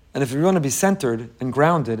 And if we want to be centered and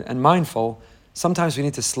grounded and mindful, sometimes we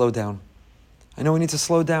need to slow down. I know we need to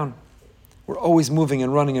slow down. We're always moving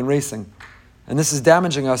and running and racing. And this is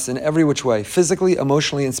damaging us in every which way, physically,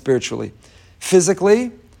 emotionally, and spiritually.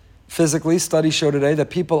 Physically, studies show today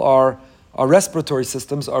that our respiratory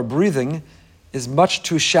systems, our breathing, is much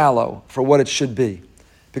too shallow for what it should be.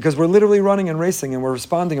 Because we're literally running and racing and we're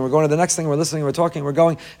responding and we're going to the next thing, we're listening, we're talking, we're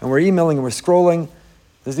going, and we're emailing and we're scrolling.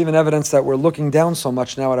 There's even evidence that we're looking down so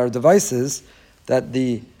much now at our devices that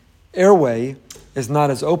the airway is not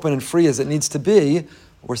as open and free as it needs to be.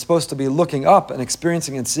 We're supposed to be looking up and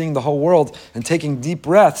experiencing and seeing the whole world and taking deep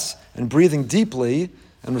breaths and breathing deeply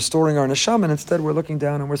and restoring our neshama. And instead we're looking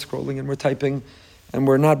down and we're scrolling and we're typing and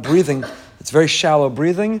we're not breathing. It's very shallow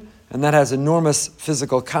breathing, and that has enormous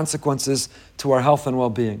physical consequences to our health and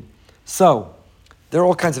well-being. So, there are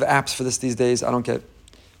all kinds of apps for this these days. I don't get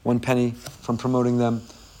one penny from promoting them.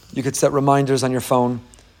 You could set reminders on your phone.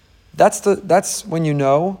 That's when you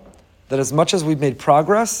know that as much as we've made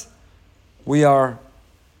progress, we are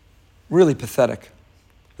really pathetic.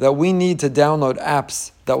 That we need to download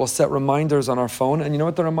apps that will set reminders on our phone. And you know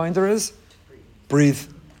what the reminder is? Breathe.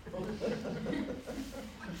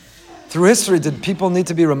 Through history, did people need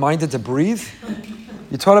to be reminded to breathe?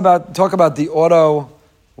 You talk about the auto,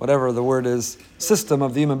 whatever the word is, system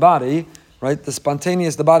of the human body, right?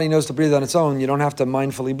 The body knows to breathe on its own. You don't have to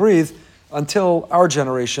mindfully breathe until our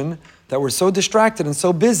generation, that we're so distracted and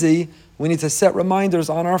so busy, we need to set reminders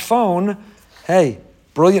on our phone. Hey,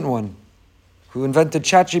 brilliant one, who invented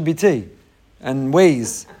ChatGPT and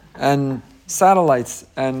Waze and satellites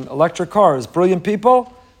and electric cars, brilliant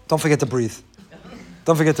people, don't forget to breathe.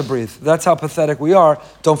 Don't forget to breathe. That's how pathetic we are.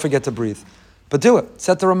 Don't forget to breathe. But do it.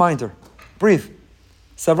 Set the reminder. Breathe.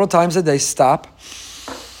 Several times a day, stop.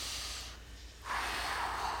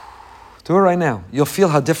 Do it right now. You'll feel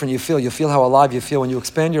how different you feel. You'll feel how alive you feel when you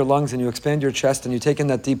expand your lungs and you expand your chest and you take in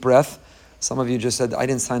that deep breath. Some of you just said, I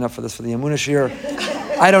didn't sign up for this for the Emunah Shir.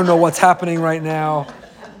 I don't know what's happening right now.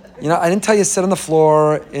 I didn't tell you sit on the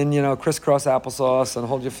floor in, crisscross applesauce and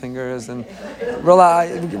hold your fingers and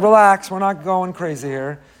relax. We're not going crazy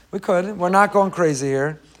here. We could. We're not going crazy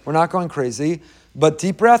here. We're not going crazy. But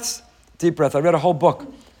deep breaths, deep breath. I read a whole book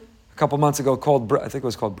a couple months ago called, I think it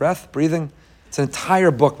was called Breathing. It's an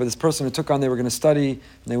entire book by this person who took on, they were going to study, and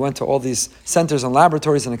they went to all these centers and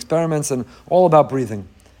laboratories and experiments and all about breathing.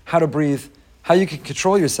 How to breathe, how you can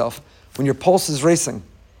control yourself when your pulse is racing.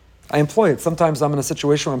 I employ it. Sometimes I'm in a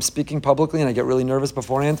situation where I'm speaking publicly and I get really nervous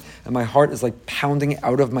beforehand and my heart is like pounding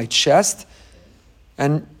out of my chest.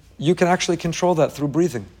 And you can actually control that through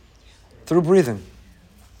breathing. Through breathing.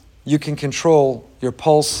 You can control your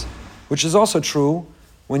pulse, which is also true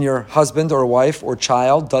when your husband or wife or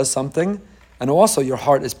child does something and also your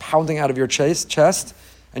heart is pounding out of your chest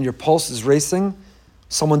and your pulse is racing.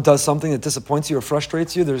 Someone does something that disappoints you or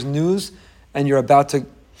frustrates you. There's news and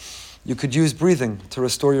you could use breathing to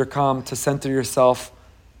restore your calm, to center yourself,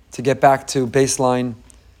 to get back to baseline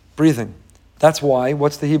breathing. That's why,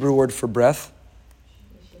 what's the Hebrew word for breath?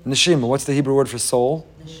 Neshima. What's the Hebrew word for soul?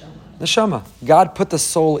 Neshama. God put the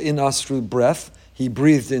soul in us through breath. He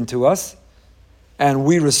breathed into us. And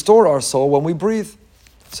we restore our soul when we breathe.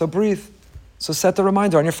 So breathe. So set the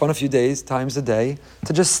reminder on your phone a few times a day,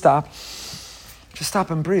 to just stop. Just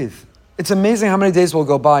stop and breathe. It's amazing how many days will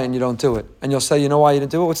go by and you don't do it. And you'll say, you know why you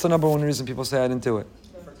didn't do it? What's the number one reason people say I didn't do it?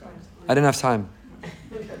 I didn't have time.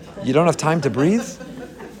 You don't have time to breathe?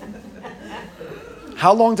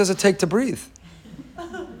 How long does it take to breathe?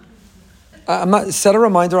 Set a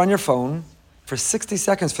reminder on your phone for 60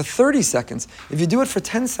 seconds, for 30 seconds. If you do it for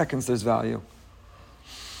 10 seconds, there's value.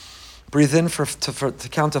 Breathe in to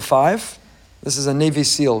count to 5. This is a Navy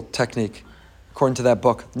SEAL technique, according to that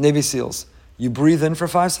book, Navy SEALs. You breathe in for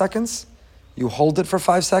 5 seconds, you hold it for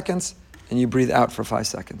 5 seconds, and you breathe out for 5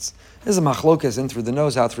 seconds. This is a machlokas, in through the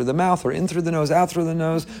nose, out through the mouth, or in through the nose, out through the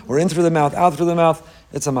nose, or in through the mouth, out through the mouth.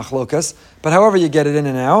 It's a machlokas. But however you get it in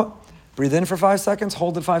and out, breathe in for 5 seconds,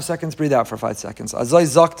 hold it 5 seconds, breathe out for 5 seconds. Azai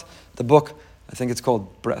Zakt, the book, I think it's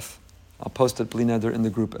called Breath. I'll post it, Bli Neder, in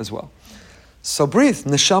the group as well. So breathe.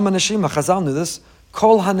 Neshama, neshima. Chazal knew this.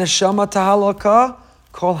 Kol ha-neshama tahaloka,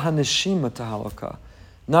 kol ha-neshima tahaloka.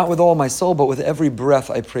 Not with all my soul, but with every breath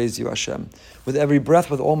I praise you, Hashem. With every breath,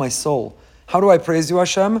 with all my soul. How do I praise you,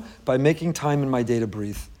 Hashem? By making time in my day to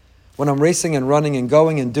breathe. When I'm racing and running and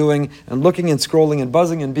going and doing and looking and scrolling and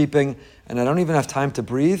buzzing and beeping, and I don't even have time to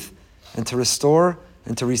breathe and to restore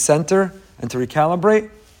and to recenter and to recalibrate,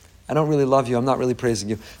 I don't really love you. I'm not really praising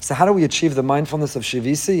you. So how do we achieve the mindfulness of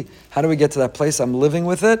Shivisi? How do we get to that place I'm living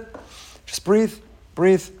with it? Just breathe.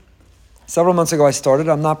 Breathe. Several months ago I started.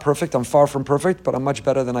 I'm not perfect. I'm far from perfect, but I'm much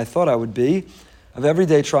better than I thought I would be. Of every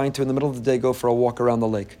day trying to, in the middle of the day, go for a walk around the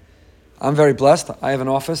lake. I'm very blessed. I have an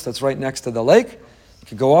office that's right next to the lake. You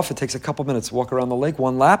could go off. It takes a couple minutes. Walk around the lake,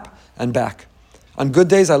 1 lap, and back. On good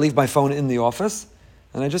days, I leave my phone in the office,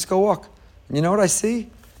 and I just go walk. And you know what I see?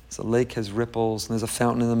 The lake has ripples, and there's a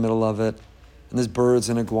fountain in the middle of it, and there's birds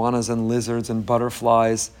and iguanas and lizards and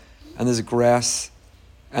butterflies, and there's grass,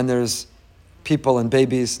 and there's people and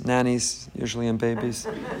babies, nannies, usually and babies,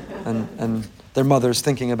 and their mothers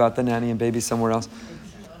thinking about the nanny and baby somewhere else.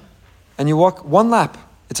 And you walk 1 lap.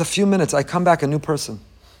 It's a few minutes. I come back a new person.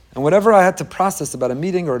 And whatever I had to process about a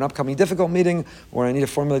meeting or an upcoming difficult meeting, or I need to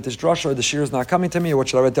formulate this drasha, or the shir is not coming to me, or what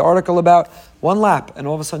should I write the article about, 1 lap, and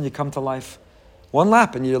all of a sudden you come to life. 1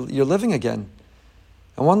 lap, and you're living again.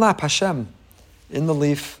 And 1 lap, Hashem, in the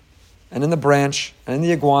leaf, and in the branch, and in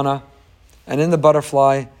the iguana, and in the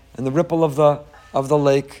butterfly, and the ripple of the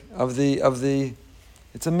lake, of the.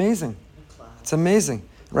 It's amazing. It's amazing.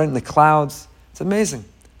 Right in the clouds. It's amazing.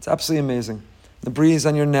 It's absolutely amazing. The breeze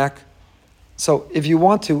on your neck. So if you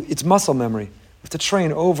want to, it's muscle memory. You have to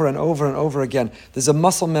train over and over and over again. There's a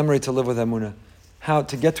muscle memory to live with Emunah. How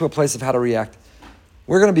to get to a place of how to react.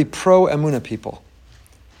 We're going to be pro-Emunah people.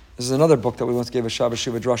 This is another book that we once gave a Shabbos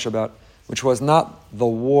Shiva Drush about, which was not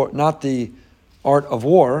the art of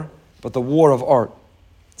war, but the war of art.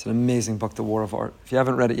 It's an amazing book, The War of Art. If you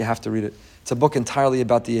haven't read it, you have to read it. It's a book entirely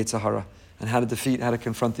about the Yetzer Hara and how to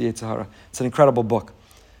confront the Yetzer Hara. It's an incredible book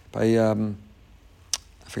by, I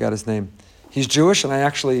forgot his name. He's Jewish, and I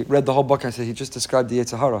actually read the whole book. I said, he just described the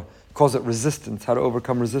Yetzer Hara. He calls it resistance, how to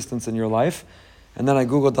overcome resistance in your life. And then I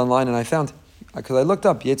Googled online, and I found, because I looked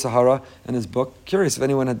up Yetzer Hara and his book, curious if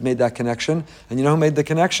anyone had made that connection. And you know who made the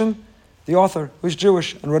connection? The author, who's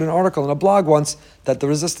Jewish, and wrote an article in a blog once that the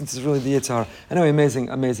resistance is really the Yetzer Hara. Anyway,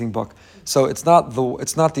 amazing book. So it's not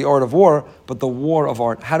the art of war, but the war of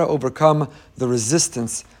art. How to overcome the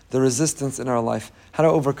resistance in our life. How to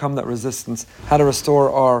overcome that resistance. How to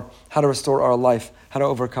restore our life. How to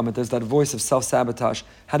overcome it. There's that voice of self-sabotage.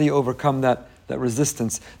 How do you overcome that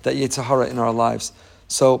resistance, that Yetzer Hara in our lives?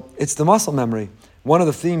 So it's the muscle memory. One of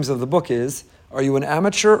the themes of the book is, are you an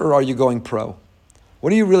amateur or are you going pro? What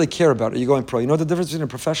do you really care about? Are you going pro? You know the difference between a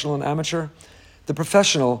professional and amateur? The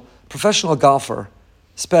professional golfer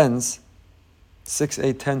spends 6,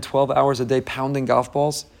 8, 10, 12 hours a day pounding golf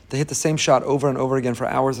balls. They hit the same shot over and over again for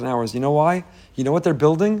hours and hours. You know why? You know what they're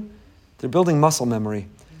building? They're building muscle memory.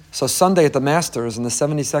 So Sunday at the Masters in the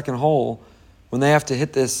 72nd hole, when they have to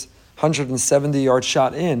hit this 170-yard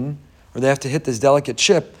shot in, or they have to hit this delicate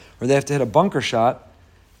chip, or they have to hit a bunker shot,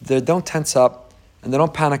 they don't tense up, and they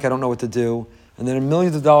don't panic, I don't know what to do, and then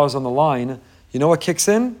millions of dollars on the line. You know what kicks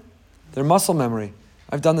in? Their muscle memory.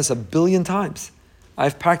 I've done this 1 billion times.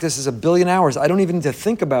 I've practiced this 1 billion hours. I don't even need to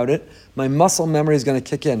think about it. My muscle memory is going to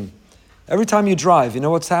kick in. Every time you drive, you know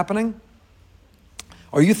what's happening?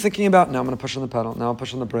 Are you thinking about, now I'm going to push on the pedal, now I'll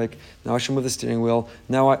push on the brake, now I should move the steering wheel,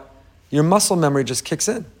 your muscle memory just kicks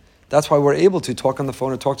in. That's why we're able to talk on the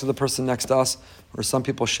phone or talk to the person next to us, or some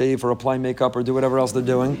people shave or apply makeup or do whatever else they're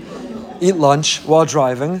doing, eat lunch while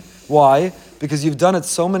driving. Why? Because you've done it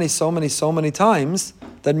so many times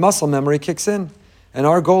that muscle memory kicks in. And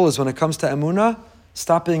our goal is, when it comes to Emunah,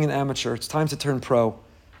 stop being an amateur. It's time to turn pro.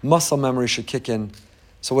 Muscle memory should kick in.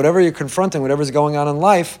 So whatever you're confronting, whatever's going on in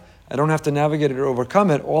life, I don't have to navigate it or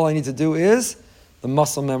overcome it. All I need to do is the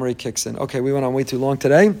muscle memory kicks in. Okay, we went on way too long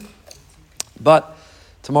today. But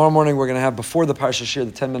tomorrow morning we're going to have, before the Parsha Shir,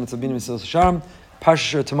 the 10 minutes of Bina Mitzvah Shalom. Parsha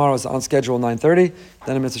Shir tomorrow is on schedule 9:30.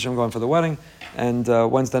 Then in Mitzvah Shalom going for the wedding. And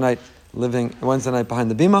Wednesday night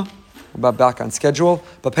behind the Bima. We're back on schedule.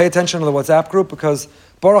 But pay attention to the WhatsApp group, because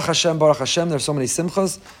Baruch Hashem, there's so many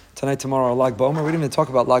simchas. Tonight, tomorrow, Lag BaOmer. We didn't even talk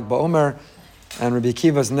about Lag BaOmer and Rabbi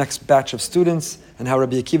Akiva's next batch of students, and how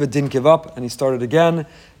Rabbi Akiva didn't give up and he started again.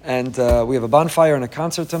 And we have a bonfire and a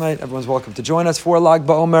concert tonight. Everyone's welcome to join us for Lag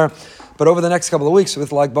BaOmer. But over the next couple of weeks,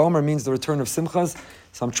 with Lag BaOmer means the return of simchas.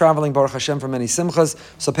 So I'm traveling, Baruch Hashem, for many simchas.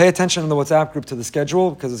 So pay attention in the WhatsApp group to the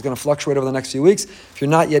schedule, because it's going to fluctuate over the next few weeks. If you're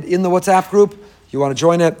not yet in the WhatsApp group, you want to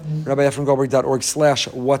join it,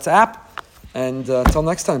 rabbiefremgoldberg.org/WhatsApp. And until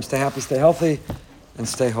next time, stay happy, stay healthy, and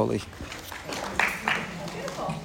stay holy.